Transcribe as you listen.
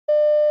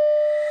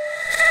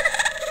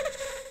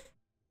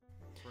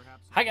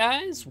Hi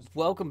guys,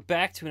 welcome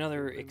back to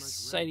another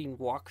exciting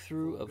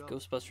walkthrough of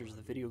Ghostbusters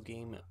the video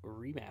game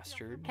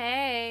remastered.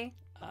 Hey!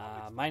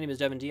 My name is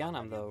Devin Dion.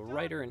 I'm the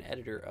writer and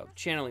editor of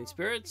Channeling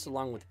Spirits,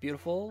 along with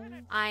beautiful...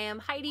 I am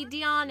Heidi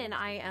Dion, and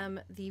I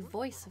am the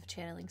voice of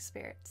Channeling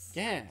Spirits.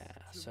 Yeah,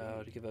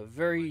 so to give a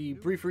very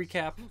brief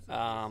recap,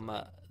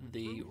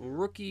 the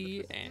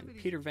rookie and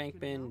Peter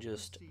Venkman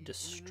just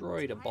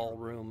destroyed a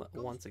ballroom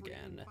once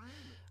again.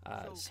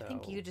 I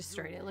think you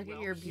destroyed it. Look at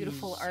your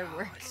beautiful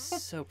artwork.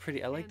 It's so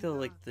pretty. I like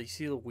you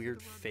see the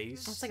weird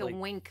face. It's like a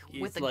wink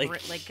with a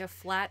like a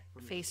flat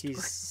faced.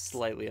 He's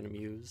slightly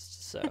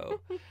unamused.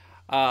 So,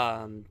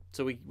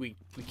 so we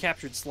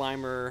captured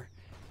Slimer,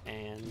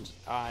 and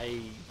I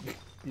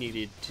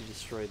needed to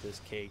destroy this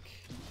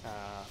cake.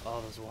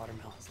 Oh, those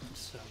watermelons look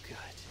so good.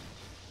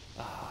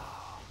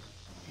 Oh,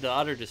 the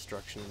utter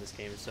destruction in this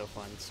game is so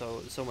fun.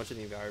 So much of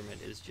the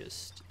environment is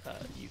just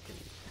you can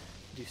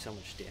do so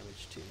much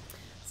damage to.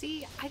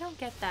 See, I don't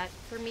get that.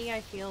 For me, I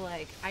feel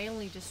like I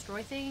only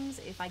destroy things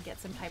if I get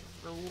some type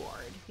of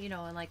reward. You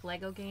know, in like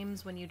Lego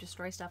games, when you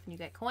destroy stuff and you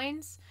get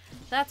coins,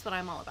 that's what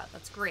I'm all about.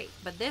 That's great.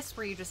 But this,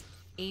 where you're just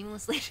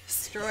aimlessly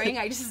destroying,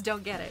 I just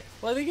don't get it.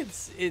 Well, I think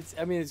it's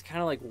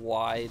kind of like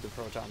why the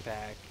proton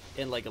pack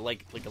and like a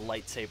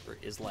lightsaber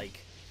is like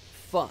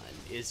fun.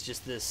 It's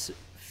just this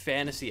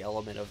fantasy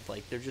element of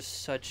like they're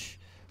just such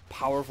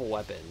powerful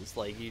weapons.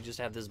 Like you just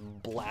have this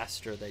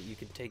blaster that you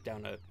can take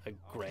down a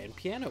grand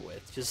piano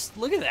with. Just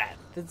look at that.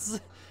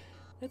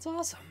 It's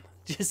awesome.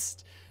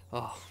 Just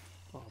oh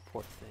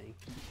poor thing.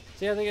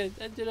 So yeah, I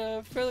think I did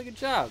a fairly good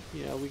job.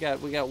 You know, we got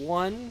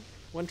one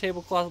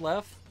tablecloth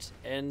left,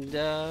 and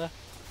are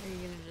you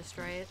gonna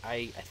destroy it?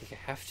 I think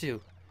I have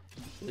to,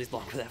 at least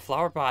along with that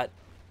flower pot.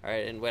 All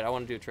right, and wait, I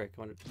want to do a trick.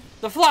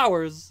 The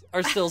flowers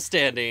are still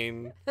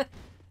standing.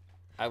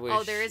 I wish.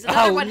 Oh, there is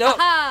another one. No.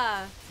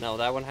 Ha-ha! No,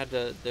 that one had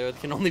to. There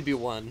can only be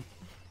one.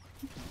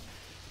 I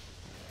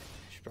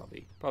should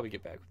probably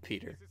get back with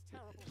Peter.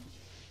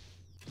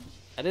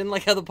 I didn't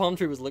like how the palm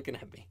tree was looking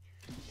at me.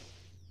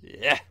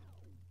 Yeah,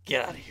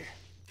 get out of here.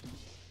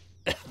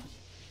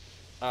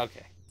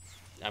 Okay,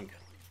 I'm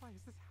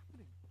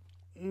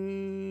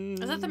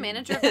good. Is that the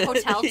manager of the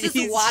hotel just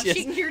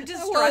watching your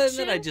destruction? Well, and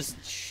then I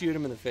just shoot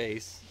him in the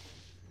face.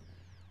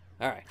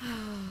 All right,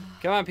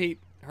 come on, Pete.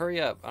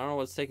 Hurry up. I don't know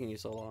what's taking you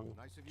so long.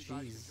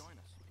 Jeez.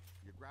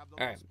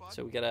 Alright,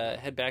 so we gotta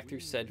head back through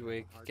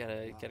Sedgewick.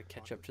 Gotta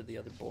catch up to the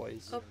other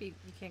boys. Oh, you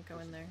can't go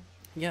in there.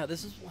 Yeah,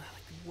 this is,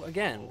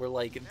 again, we're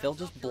like, they'll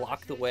just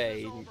block the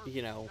way,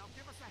 you know.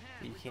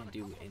 You can't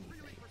do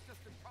anything.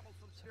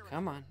 So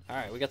come on.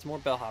 Alright, we got some more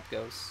bellhop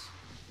ghosts.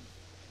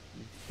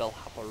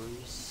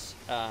 Bellhoppers.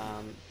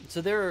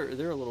 So they're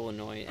a little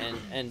annoying,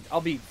 and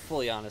I'll be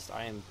fully honest,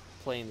 I am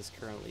playing this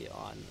currently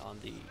on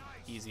the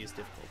easiest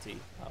difficulty,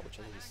 which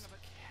I think is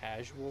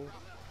casual.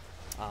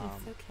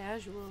 It's so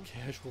casual.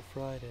 Casual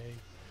Friday.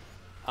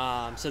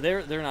 So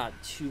they're not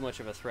too much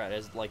of a threat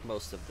as like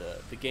most of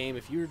the game.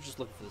 If you're just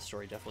looking for the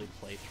story, definitely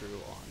play through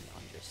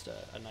on just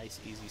a nice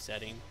easy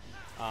setting.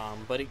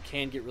 But it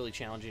can get really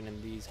challenging,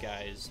 and these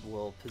guys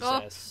will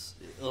possess.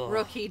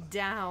 Rookie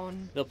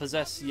down. They'll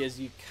possess, as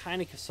you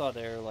kind of saw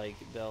there. Like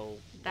they'll.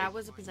 That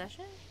was a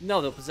possession?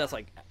 No, they'll possess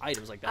like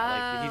items like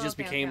that. Like he just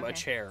became a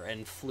chair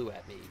and flew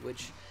at me,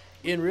 which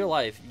in real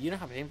life, you know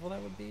how painful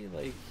that would be.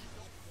 Like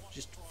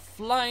just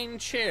flying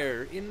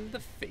chair in the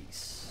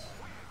face.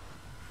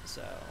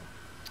 So,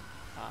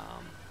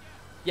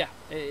 yeah,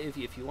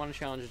 if you want a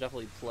challenge,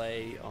 definitely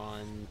play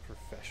on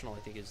professional. I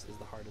think is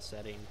the hardest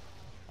setting,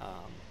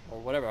 or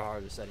whatever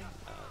hardest setting.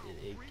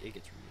 It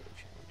gets really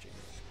challenging.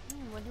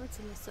 I wonder what's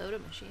in the soda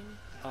machine.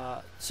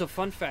 So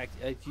fun fact,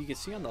 if you can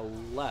see on the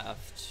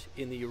left,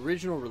 in the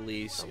original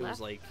release, it was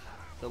like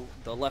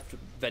the left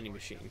vending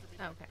machine.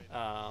 Okay.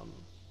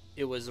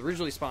 It was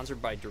originally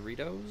sponsored by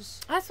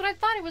Doritos. That's what I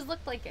thought it was.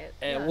 Looked like it.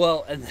 And,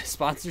 well, and the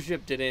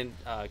sponsorship didn't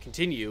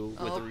continue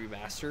with the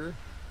remaster,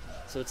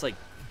 so it's like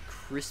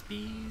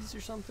Crispies or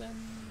something,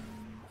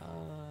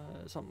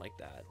 something like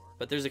that.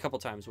 But there's a couple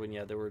times when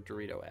there were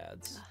Dorito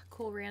ads.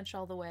 Cool Ranch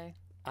all the way.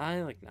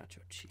 I like nacho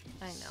cheese.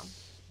 I know.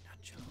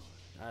 Nacho.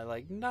 I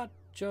like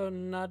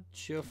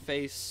nacho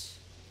face.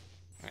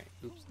 All right.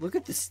 Oops. Look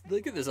at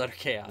this utter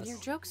chaos. Your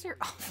jokes are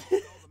off.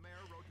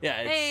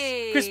 Yeah, it's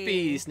hey.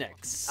 crispy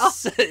snacks. Oh.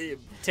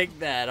 Take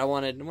that. I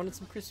wanted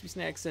some crispy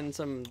snacks and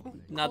some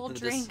cold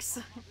drinks.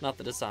 Not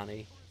the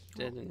Dasani.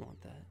 Didn't want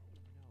that.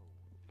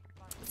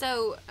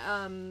 So,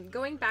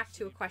 going back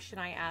to a question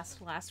I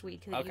asked last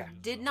week that you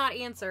did not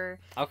answer.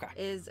 Okay.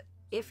 Is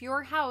if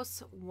your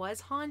house was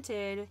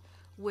haunted,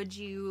 would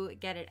you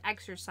get it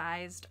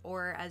exorcised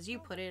or, as you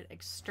put it,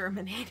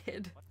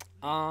 exterminated?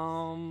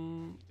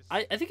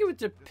 I think it would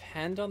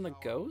depend on the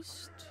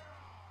ghost.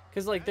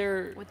 Because, like,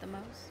 with the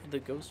most? The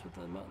ghost with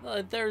the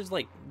most. There's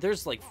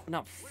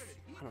not,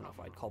 I don't know if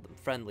I'd call them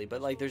friendly,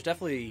 but, like, there's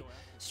definitely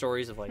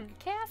stories of, like...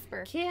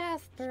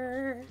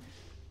 Casper!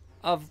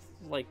 Of,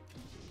 like,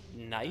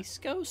 nice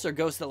ghosts, or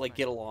ghosts that, like,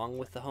 get along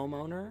with the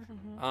homeowner.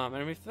 And I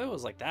mean, if it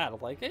was like that, I'm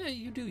like, hey,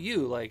 you do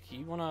you. Like,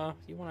 you wanna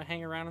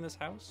hang around in this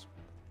house?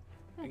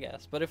 I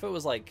guess. But if it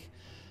was, like,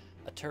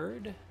 A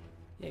turd?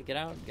 Yeah, get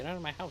out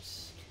of my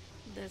house.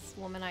 This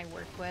woman I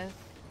work with,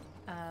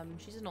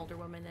 she's an older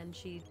woman, and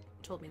she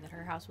told me that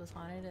her house was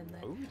haunted and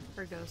that Ooh.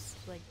 her ghost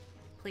like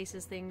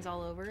places things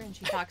all over, and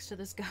she talks to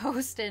this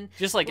ghost and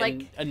just like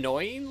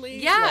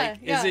annoyingly. Yeah,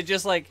 like, is it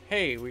just like,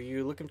 hey, were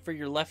you looking for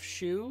your left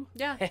shoe?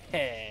 Yeah.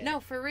 No,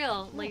 for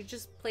real. Like,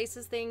 just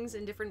places things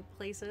in different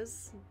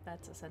places.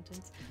 That's a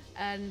sentence.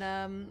 And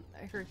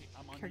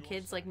her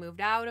kids like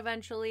moved out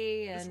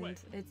eventually, and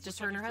it's just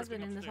her and her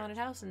husband in this haunted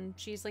house, and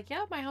she's like,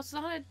 yeah, my house is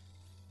haunted.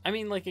 I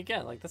mean, like,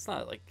 again, like, that's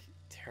not like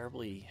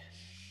terribly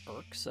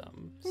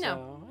irksome. So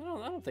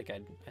No. I don't think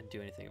I'd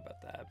do anything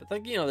about that. But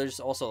like, you know, there's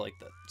also like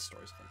the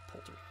stories of like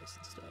poltergeists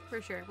and stuff.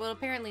 For sure. Well,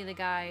 apparently the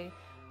guy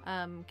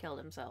killed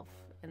himself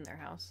in their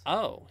house.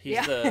 Oh, he's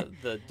Yeah.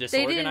 the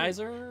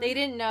disorganizer. They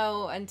didn't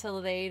know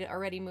until they'd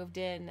already moved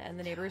in, and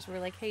the neighbors were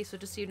like, "Hey, so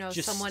just so you know,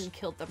 Just someone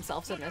killed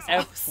themselves in this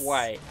house."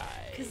 FYI.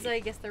 Because I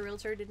guess the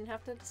realtor didn't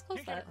have to disclose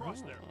that. Oh,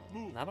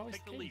 not always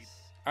the case.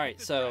 All right,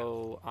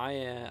 so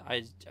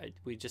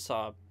we just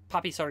saw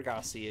Pappy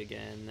Sargassi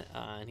again,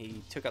 and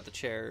he took out the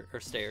chair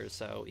or stairs.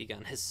 So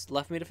Egon has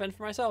left me to fend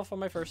for myself on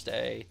my first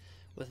day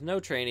with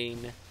no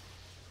training.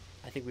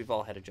 I think we've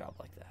all had a job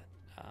like that.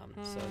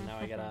 So now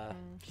I gotta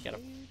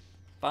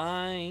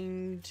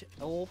find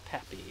old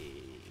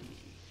Pappy.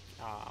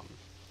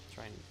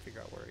 Try and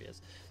figure out where he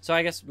is. So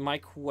I guess my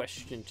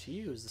question to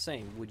you is the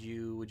same. Would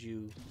you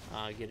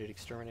get it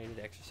exterminated,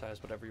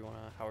 exercised, whatever you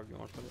wanna, however you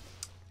wanna put it?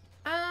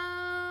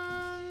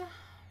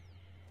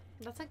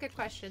 That's a good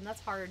question. That's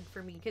hard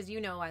for me because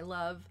I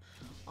love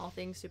all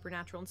things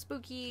supernatural and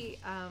spooky.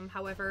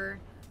 However,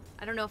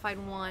 I don't know if I'd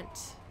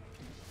want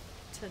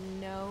to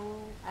know.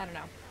 I don't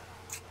know.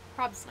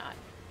 Probably not.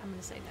 I'm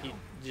gonna say no.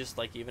 Just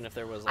like, even if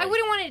there was like... I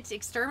wouldn't want it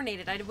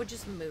exterminated. I would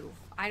just move.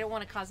 I don't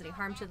want to cause any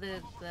harm to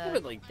the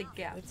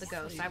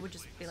ghost. I would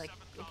just be like,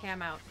 okay,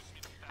 I'm out.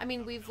 I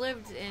mean, we've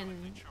lived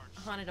in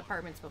haunted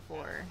apartments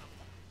before.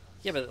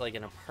 Yeah, but like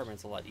an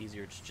apartment's a lot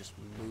easier to just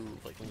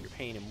move. Like when you're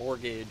paying a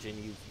mortgage and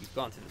you've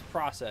gone through this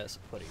process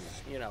of putting,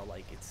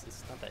 like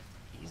it's not that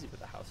easy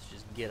with a house.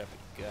 Just get up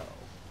and go.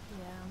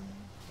 Yeah.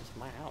 It's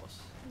my house.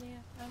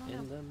 Yeah, I don't know.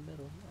 In the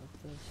middle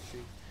of the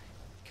street.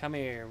 Come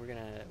here. We're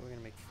gonna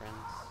make friends.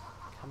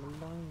 Come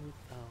along with.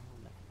 Oh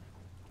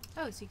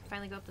no. Oh, so you can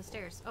finally go up the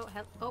stairs. Oh,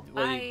 Well,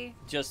 bye.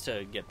 just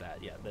to get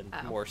that, yeah. Then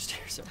more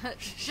stairs.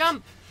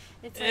 Jump.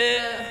 It's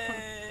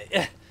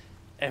like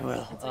It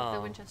will. It's like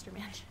the Winchester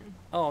Mansion.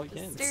 Oh, the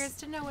yeah. Stairs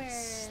to nowhere.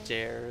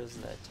 Stairs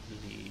that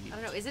lead. I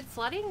don't know. Is it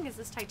flooding? Is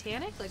this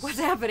Titanic? Like, what's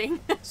happening?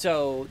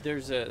 So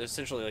there's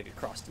essentially like a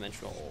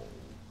cross-dimensional,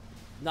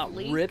 not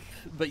leak? rip,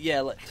 but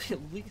yeah,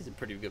 leak is a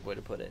pretty good way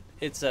to put it.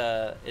 It's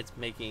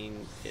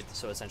making it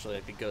so essentially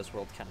like the ghost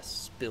world kind of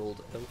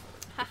spilled over.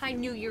 I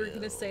knew you were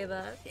gonna say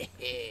that.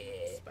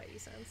 Spidey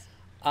sense.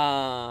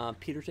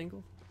 Peter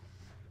Tingle.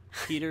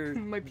 Peter.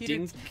 My Peter.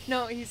 Dink?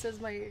 No, he says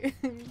my.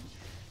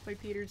 My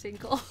Peter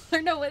Tinkle.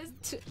 Or no, what is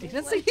He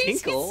doesn't say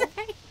Tinkle.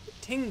 Say?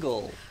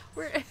 Tingle.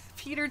 We're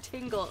Peter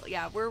Tingle.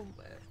 Yeah, we're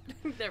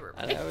never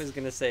mind. I was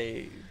gonna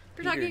say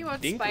We're Peter talking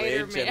about Dinklage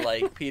Spider-Man. and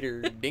like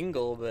Peter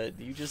Dingle, but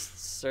you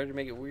just started to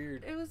make it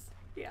weird. It was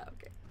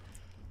okay.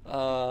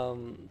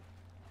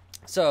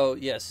 So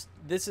yes,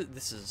 this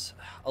is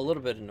a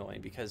little bit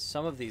annoying because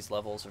some of these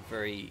levels are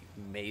very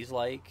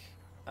maze-like.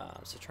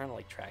 So trying to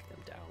like track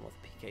them down with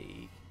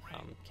PKE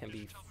can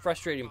be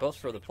frustrating both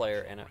for the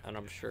player and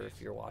I'm sure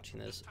if you're watching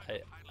this,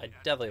 I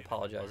definitely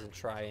apologize and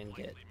try and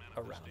get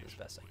around as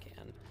best I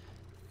can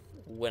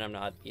when I'm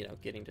not,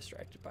 getting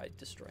distracted by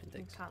destroying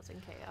things.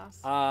 Causing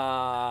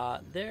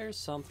chaos. There's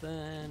some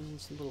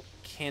little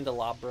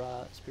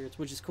candelabra spirits,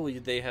 which is cool.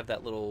 They have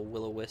that little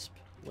will-o-wisp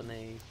when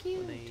they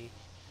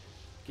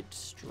get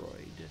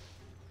destroyed.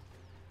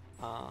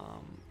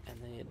 And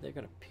they're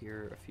gonna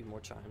appear a few more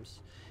times.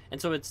 And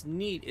so what's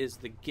neat is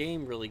the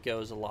game really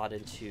goes a lot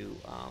into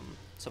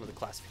some of the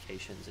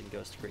classifications and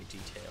goes to great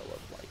detail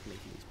of like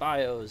making these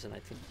bios. And I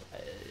think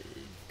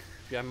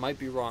I might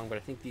be wrong, but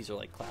I think these are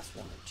like class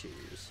 1 or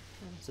 2s.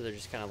 So they're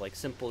just kind of like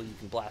simple. You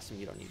can blast them.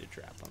 You don't need to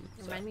trap them.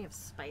 Remind me of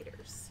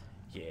spiders.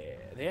 Yeah,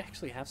 they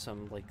actually have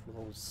some like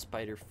little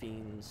spider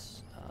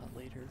fiends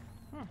later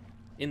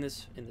in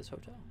this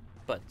hotel,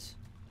 but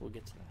we'll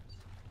get to that.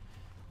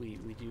 We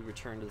do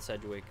return to the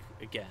Sedgewick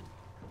again.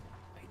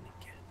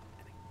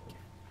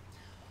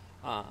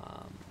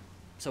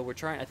 So we're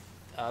trying.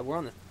 We're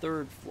on the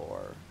 3rd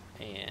floor,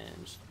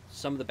 and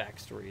some of the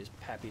backstory is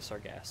Pappy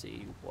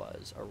Sargassi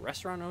was a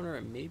restaurant owner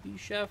and maybe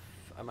chef.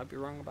 I might be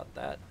wrong about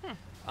that.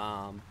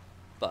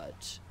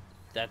 But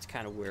that's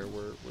kind of where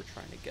we're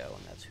trying to go,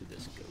 and that's who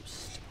this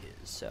ghost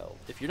is. So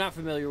if you're not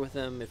familiar with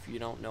him, if you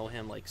don't know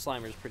him, like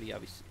Slimer's pretty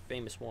obviously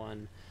famous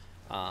one.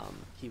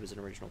 He was an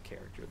original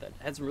character that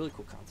had some really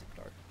cool concept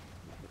art.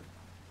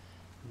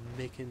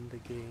 Making the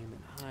game,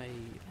 and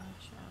I'm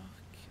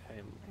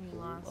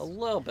a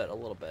little bit.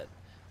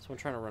 So I'm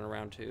trying to run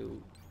around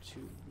to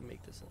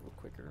make this a little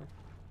quicker.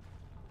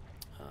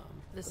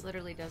 This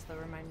literally does, though,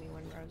 remind me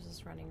when Rose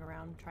is running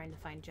around trying to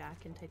find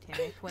Jack in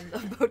Titanic when the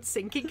boat's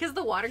sinking because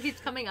the water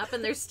keeps coming up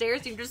and there's stairs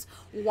and you're just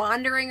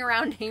wandering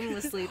around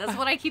aimlessly. That's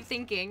what I keep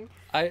thinking.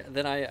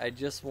 I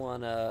just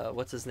want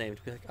what's his name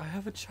to be like, I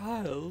have a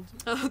child.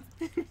 Oh.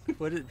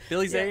 What is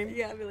Billy Zane?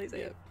 Yeah, Billy Zane.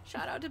 Yeah.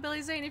 Shout out to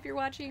Billy Zane if you're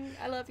watching.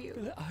 I love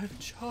you. I have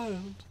a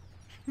child.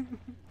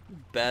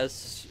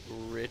 Best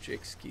rich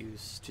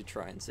excuse to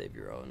try and save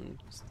your own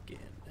skin.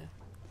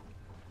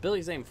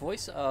 Billy Zane,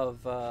 voice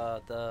of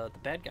the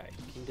bad guy,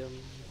 Kingdom.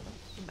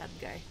 Bad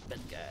guy.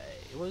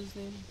 What was his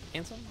name?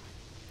 Ansem?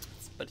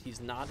 But he's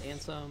not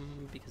Ansem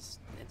because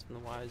Ansem the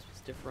Wise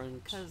was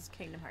different. Because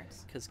Kingdom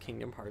Hearts. Because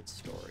Kingdom Hearts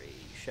story.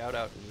 Shout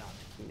out not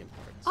to Kingdom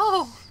Hearts.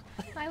 Oh!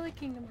 I like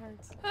Kingdom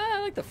Hearts.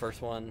 I like the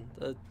first one.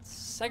 The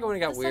second one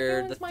got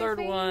weird. The third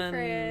one.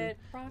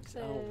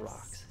 Roxas. Oh,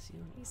 Roxas.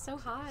 He's so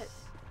hot.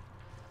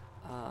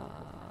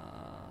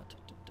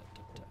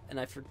 And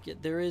I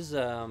forget, there is,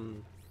 oh,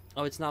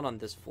 it's not on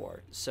this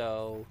floor.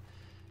 So,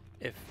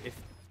 if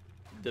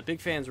the big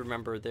fans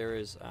remember, there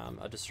is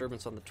a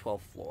disturbance on the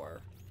 12th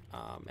floor,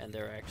 and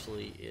there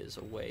actually is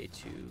a way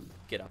to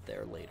get up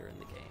there later in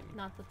the game.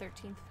 Not the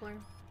 13th floor?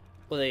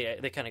 Well,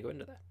 they kind of go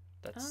into that.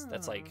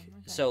 That's like, okay.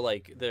 So,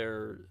 like,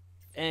 they're,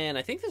 and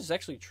I think this is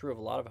actually true of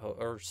a lot of,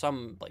 or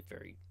some, like,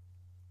 very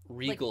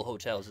regal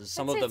hotels. Is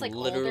some of them like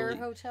literally, older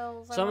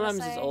hotels,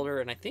 sometimes it's older,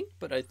 and I think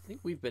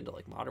we've been to,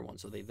 like, modern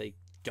ones, so they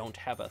don't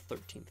have a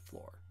 13th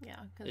floor. Yeah,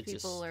 because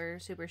people are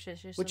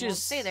superstitious which and won't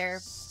is stay there.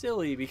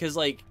 Silly, because,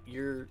 like,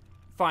 you're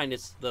fine,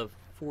 it's the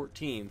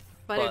 14th.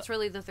 But it's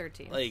really the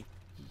 13th. Like,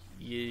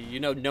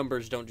 you know,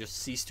 numbers don't just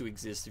cease to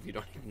exist if you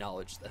don't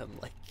acknowledge them.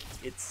 Like,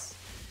 it's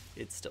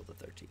still the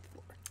 13th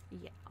floor.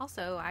 Yeah.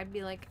 Also, I'd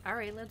be like, all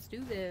right, let's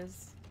do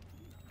this.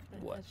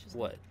 But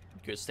What?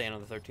 You're staying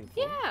on the 13th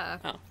floor? Yeah.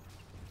 Oh.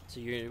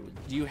 So do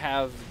you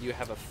have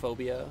a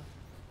phobia?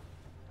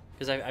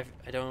 Because I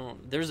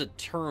don't. There's a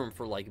term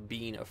for, like,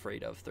 being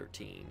afraid of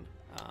 13.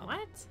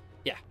 What?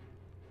 Yeah.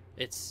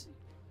 It's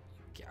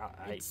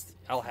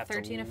I'll have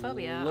 13 to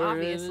 13ophobia, learn.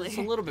 obviously. It's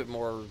a little bit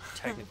more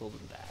technical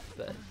than that,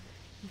 but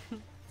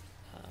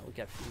we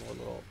got a few more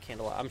little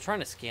candle. I'm trying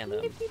to scan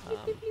them.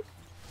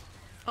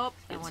 Oh,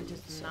 that one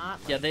does not.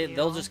 Yeah, like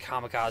they'll just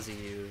kamikaze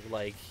you.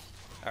 Like,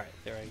 all right,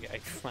 there I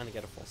finally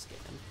got a full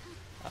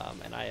scan,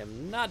 and I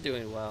am not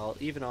doing well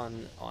even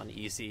on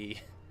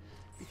easy,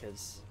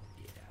 because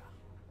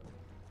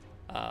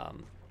yeah.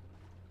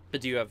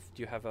 But do you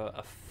have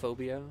a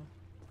phobia?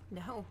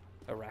 No.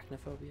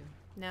 Arachnophobia?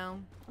 No,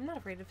 I'm not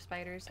afraid of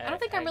spiders. I don't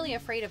think I'm really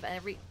afraid of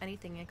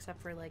anything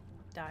except for, like,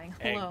 dying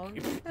alone.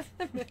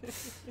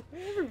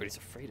 Everybody's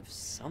afraid of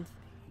something.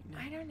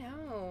 I don't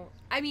know.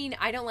 I mean,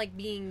 I don't like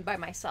being by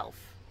myself.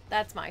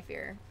 That's my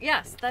fear.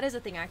 Yes, that is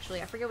a thing,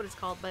 actually. I forget what it's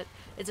called, but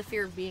it's a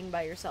fear of being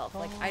by yourself.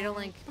 Like, I don't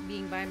like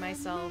being by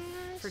myself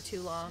for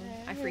too long.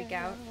 I freak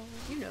out.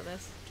 You know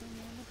this.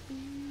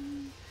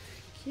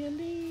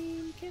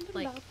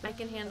 Like, I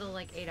can handle,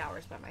 like, 8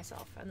 hours by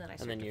myself, and then I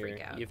start to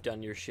freak out. You've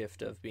done your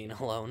shift of being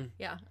alone.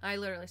 Yeah, I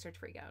literally start to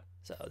freak out.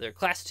 So they're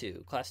class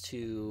 2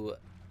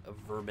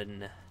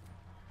 vermin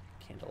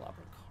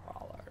candelabra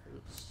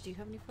crawlers. Do you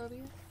have any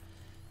phobias?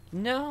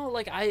 No,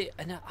 like,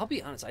 I'll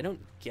be honest, I don't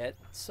get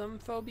some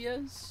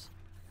phobias.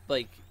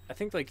 Like, I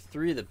think, like,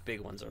 3 of the big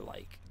ones are,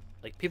 like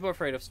people are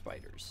afraid of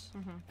spiders.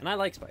 Mm-hmm. And I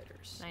like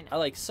spiders. I know. I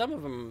like some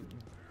of them,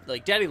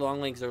 like, daddy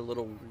longlegs are a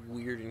little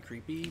weird and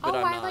creepy, but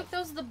I like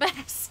those the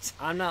best.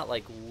 I'm not,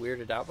 like,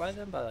 weirded out by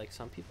them, but, like,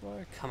 some people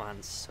are. Come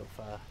on,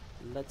 Sofa.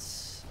 I'm gonna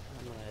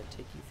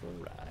take you for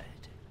a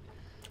ride.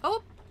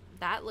 Oh!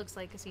 That looks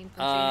like a scene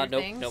from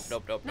Stranger Things.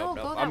 Nope. No,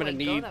 go I'm gonna that way,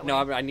 need. go that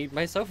No, way. I need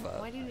my sofa.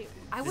 Why do you need?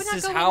 I would This not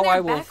is go how in there I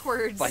will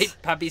backwards. fight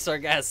Pappy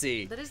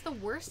Sargassi. That is the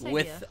worst idea.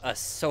 With a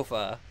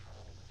sofa.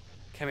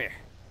 Come here.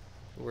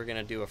 We're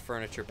gonna do a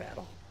furniture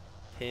battle.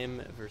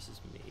 Him versus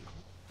me.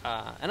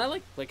 And I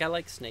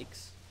like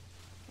snakes.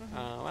 Mm-hmm.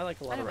 I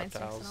like a lot of don't mind snakes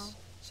at all. reptiles.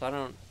 So I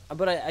don't.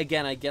 But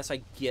I guess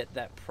I get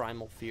that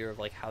primal fear of,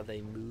 like, how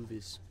they move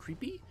is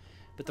creepy.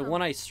 But the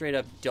one I straight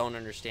up don't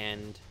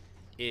understand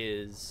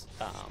is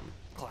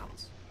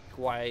clowns.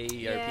 Why are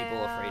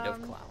people afraid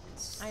of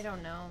clowns? I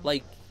don't know.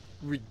 Like,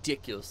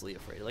 ridiculously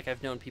afraid. Like,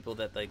 I've known people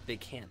that, like, they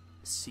can't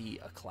see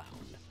a clown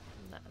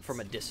from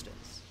a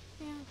distance.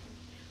 Yeah,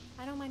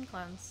 I don't mind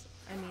clowns.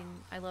 I mean,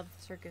 I loved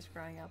the circus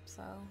growing up,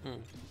 so.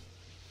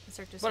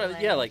 Cirque du Soleil.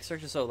 But yeah, like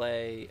Cirque du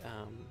Soleil.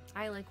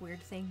 I like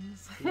weird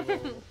things.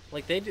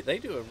 Like, they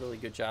do a really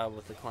good job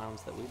with the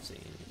clowns that we've seen.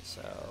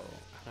 So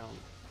I don't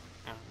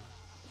know.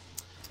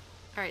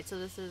 All right, so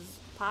this is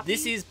Pappy.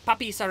 This is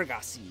Pappy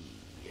Sargassi.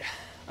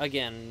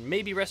 Again,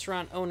 maybe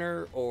restaurant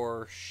owner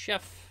or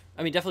chef.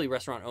 I mean, definitely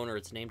restaurant owner.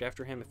 It's named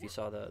after him. If you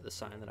saw the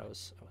sign that I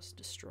was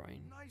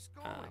destroying.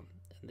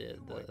 The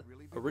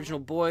original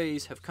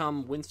boys have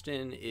come.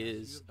 Winston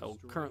is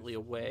currently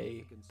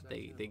away.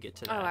 They get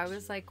to that. Oh, I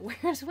was like,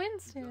 where's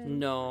Winston?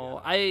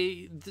 No,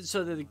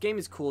 so the game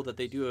is cool that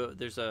they do.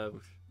 There's a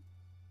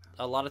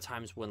lot of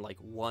times when, like,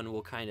 one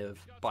will kind of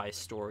by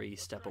story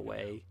step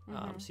away.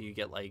 So you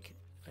get, like,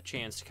 a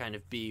chance to kind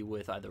of be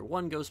with either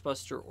one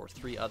Ghostbuster or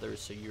 3 others.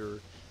 So you're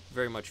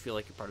very much feel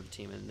like you're part of the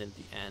team, and then at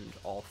the end,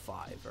 all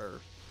 5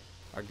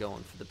 are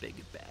going for the big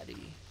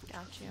baddie.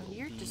 Gotcha.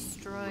 You're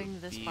destroying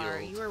this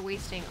part. You are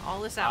wasting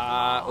all this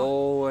alcohol.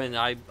 Oh, and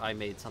I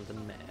made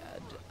something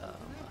mad.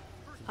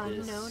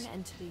 Unknown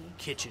entity.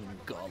 Kitchen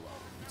Golem.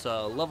 It's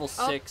a level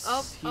 6.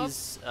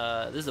 He's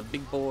this is a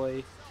big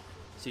boy,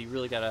 so you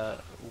really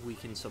gotta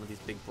weaken some of these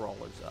big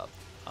brawlers up.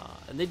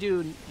 And they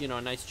do, you know,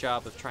 a nice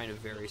job of trying to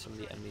vary some of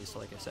the enemies. So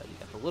like I said, you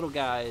got the little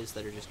guys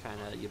that are just kind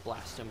of, you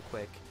blast them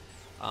quick.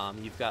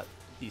 You've got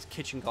these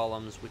kitchen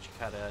golems, which you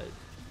kind of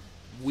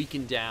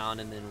weaken down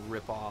and then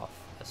rip off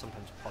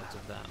sometimes parts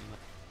of them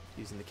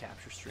using the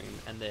capture stream.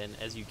 And then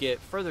as you get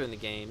further in the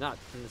game, and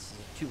this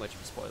isn't too much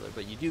of a spoiler,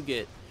 but you do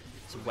get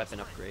some weapon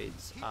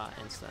upgrades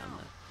and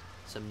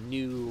some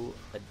new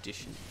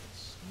additions.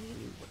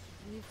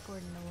 Leave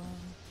Gordon alone.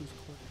 Who's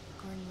Gordon?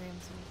 Gordon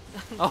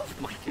Ramsay. Oh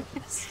my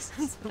goodness.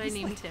 That's what I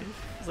named him.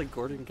 It's like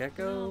Gordon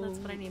Gecko. No, that's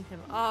what I named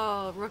him.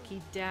 Oh,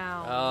 rookie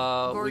down.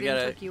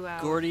 Gordon took you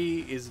out.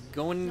 Gordy is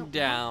going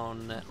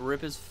down.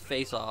 Rip his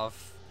face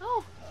off.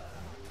 Oh.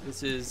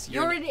 This is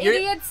you're an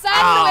idiot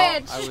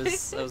sandwich.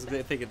 Ow! I was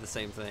thinking the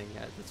same thing.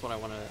 That's what I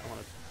want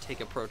to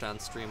take a Proton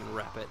stream and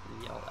wrap it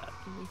and yell at.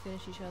 Can we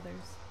finish each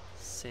other's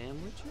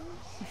sandwiches?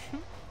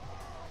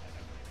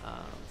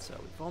 So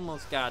we've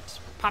almost got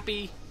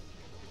Pappy.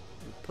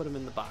 We put him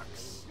in the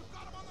box.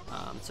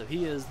 So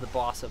he is the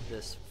boss of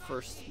this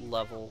first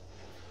level.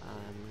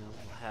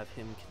 We'll have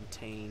him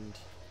contained.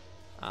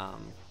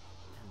 And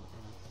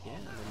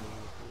then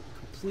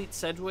we'll complete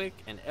Sedgewick,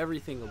 and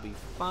everything will be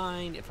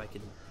fine if I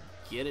can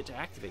get it to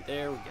activate.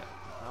 There we go.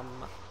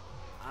 Come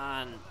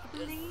on.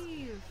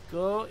 Leave.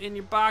 Go in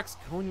your box.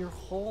 Go in your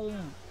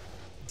home.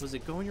 Was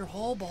it go in your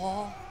hole,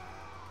 ball?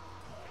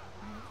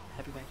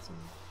 Happy Maxim.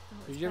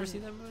 Did you ever see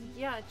that movie?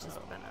 Yeah, it's just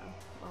been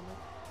a moment.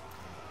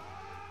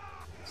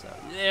 So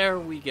there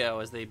we go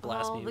as they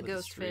blast me the with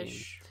ghost the stream.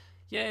 fish.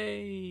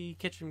 Yay,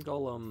 kitchen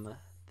golem.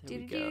 There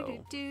we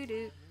go.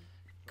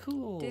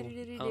 Cool.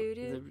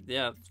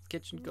 Yeah,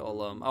 kitchen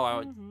golem. Oh,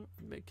 I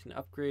can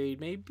upgrade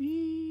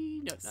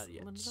maybe. No, not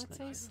yet. What did that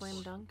say?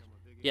 Slam dunk.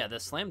 Yeah, the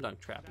slam dunk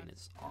trapping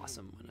is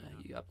awesome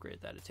when you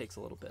upgrade that. It takes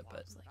a little bit,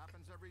 but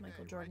like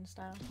Michael Jordan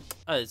style.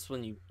 It's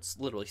when you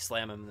literally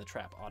slam him and the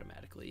trap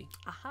automatically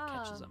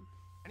catches him.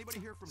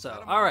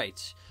 So, all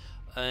right,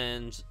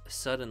 and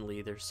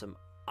suddenly there's some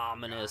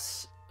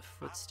ominous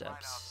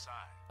footsteps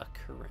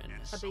occurring.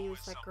 I bet you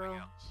it's that girl.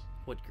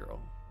 What girl?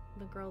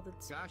 The girl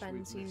that's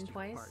been seen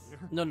twice?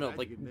 No,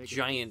 like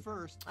giant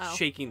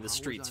shaking the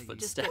streets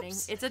footsteps.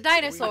 Just kidding. It's a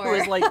dinosaur. I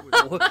was like,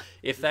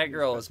 if that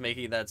girl is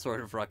making that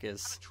sort of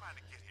ruckus,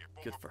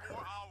 good for her.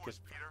 Good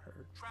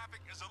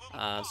for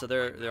her. So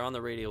they're on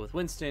the radio with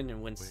Winston,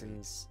 and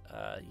Winston's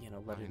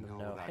letting them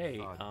know,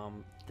 hey,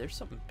 there's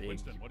something big.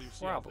 You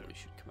probably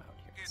should come out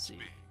here and see.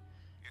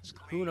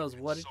 Who knows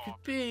what it could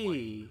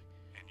be,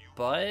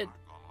 but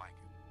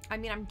I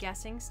mean, I'm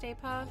guessing Stay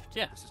Puft.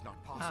 Yeah.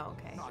 Oh,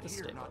 okay. I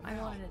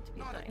wanted it to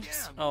be a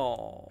dinosaur.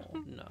 Oh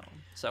no.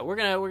 So we're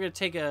gonna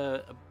take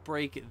a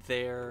break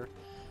there,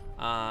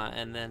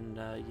 and then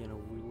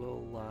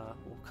we'll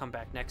come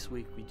back next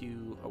week.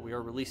 We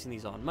are releasing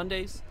these on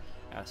Mondays,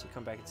 so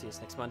come back and see us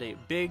next Monday.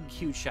 Big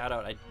huge shout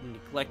out. I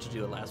neglected to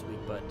do it last week,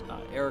 but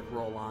Eric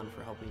Rollon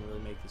for helping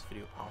really make this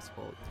video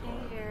possible.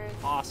 Hey, Eric.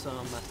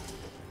 Awesome.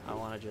 I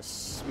want to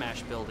just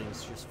smash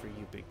buildings just for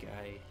you, big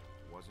guy.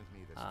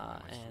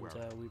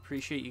 We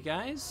appreciate you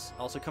guys.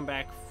 Also come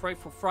back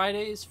Frightful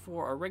Fridays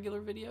for our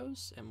regular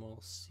videos, and we'll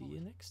see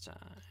you next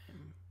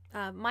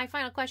time. My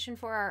final question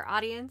for our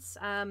audience.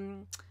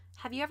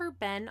 Have you ever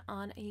been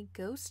on a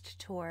ghost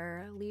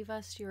tour? Leave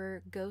us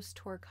your ghost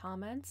tour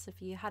comments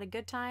if you had a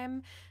good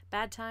time,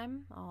 bad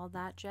time, all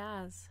that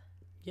jazz.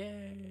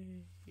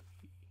 Yay.